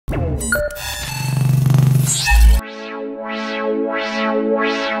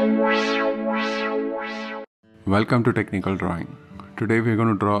Welcome to Technical Drawing. Today we are going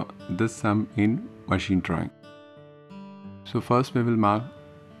to draw this sum in machine drawing. So first we will mark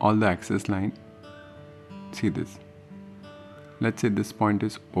all the axis line. See this. Let's say this point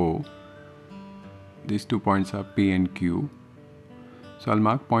is O. These 2 points are P and Q. So I'll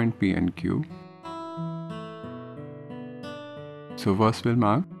mark point P and Q. So first we'll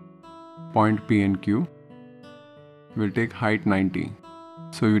mark point P and Q. We'll take height 90.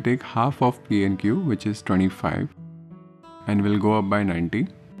 So you take half of P and Q, which is 25, and we'll go up by 90.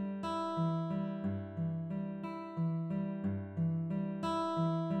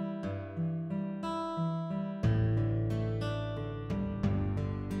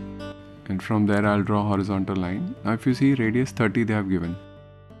 And from there I'll draw a horizontal line. Now if you see radius 30 they have given.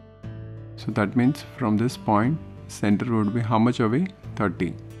 So that means from this point center would be how much away?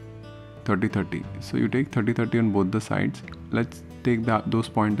 30. 30, 30. So you take 30, 30 on both the sides. Let's take those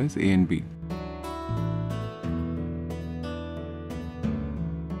points as A and B.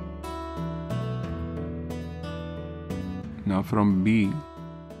 Now from B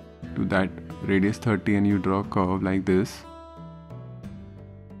to that radius 30 and you draw a curve like this.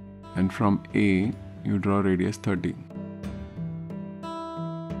 And from A you draw radius 30.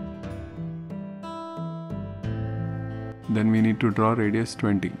 Then we need to draw radius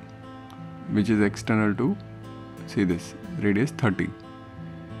 20, which is external to, see this, radius 30.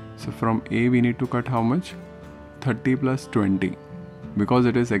 So from A we need to cut how much? 30 plus 20. Because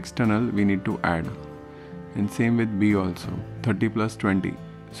it is external we need to add. And same with B also, 30 plus 20.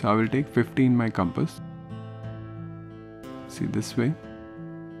 So I will take 50 in my compass. See this way.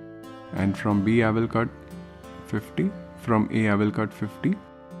 And from B I will cut 50. From A I will cut 50.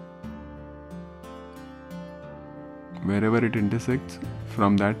 Wherever it intersects,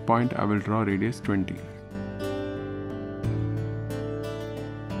 from that point I will draw radius 20.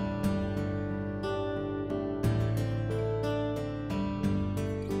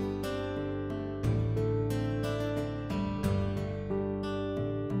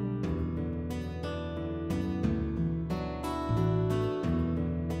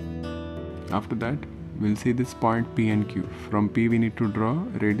 After that, we'll see this point P and Q. From P we need to draw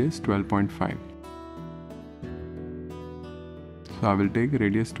radius 12.5. So I will take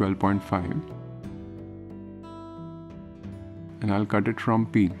radius 12.5 and I'll cut it from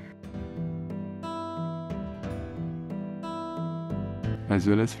P as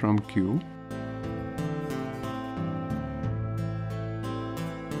well as from Q.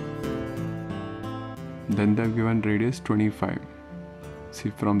 Then they've given radius 25.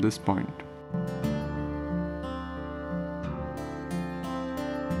 See from this point.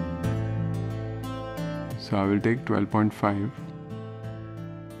 So I will take 12.5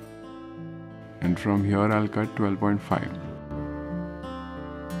 and from here I'll cut 12.5.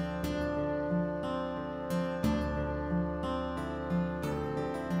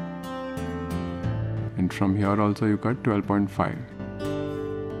 And from here also you cut 12.5.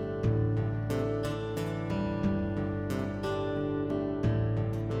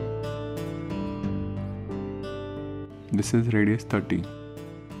 This is radius 30,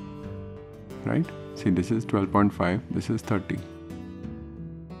 right? See, this is 12.5, this is 30.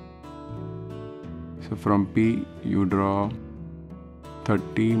 So from P you draw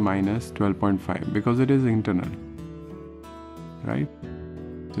 30 minus 12.5 because it is internal, right?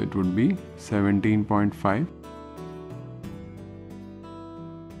 So it would be 17.5.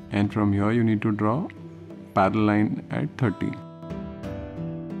 And from here you need to draw parallel line at 30.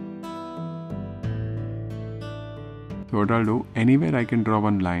 So what I'll do, anywhere I can draw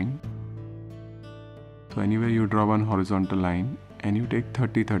one line. So anywhere you draw one horizontal line and you take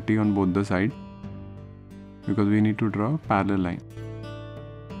 30, 30 on both the sides because we need to draw a parallel line.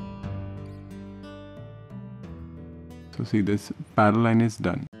 So see, this parallel line is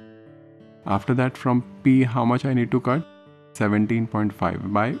done. After that from P how much I need to cut?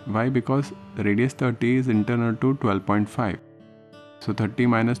 17.5. Why? Because radius 30 is internal to 12.5. So 30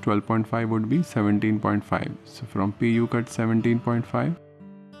 minus 12.5 would be 17.5. So from P you cut 17.5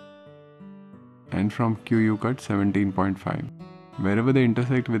 and from Q you cut 17.5. Wherever they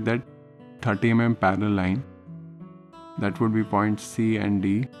intersect with that 30 mm parallel line, that would be point C and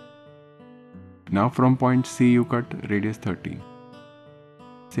D. Now from point C you cut radius 30.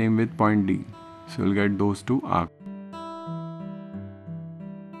 Same with point D. So you'll get those two arcs.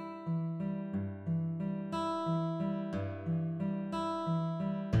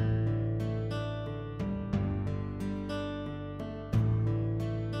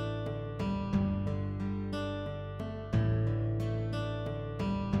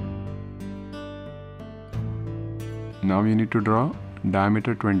 Now you need to draw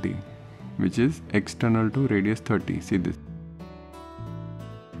diameter 20, which is external to radius 30. See this.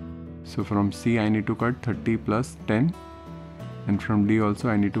 So from C I need to cut 30 plus 10, and from D also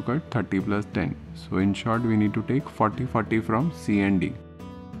I need to cut 30 plus 10. So in short, we need to take 40 from C and D.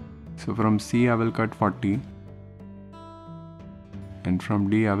 So from C I will cut 40, and from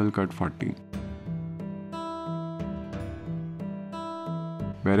D I will cut 40.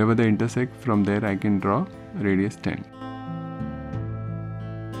 Wherever they intersect, from there I can draw radius 10.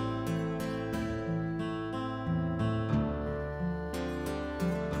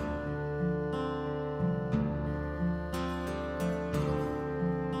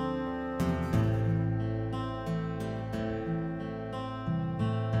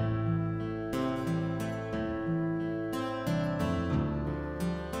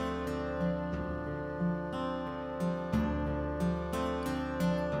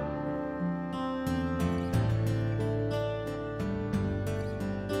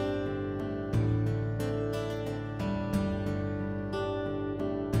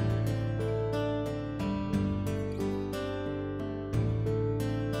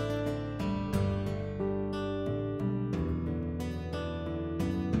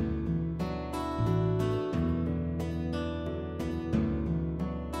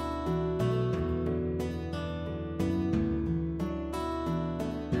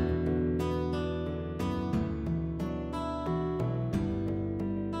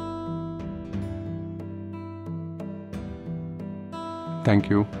 Thank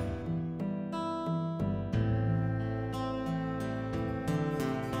you.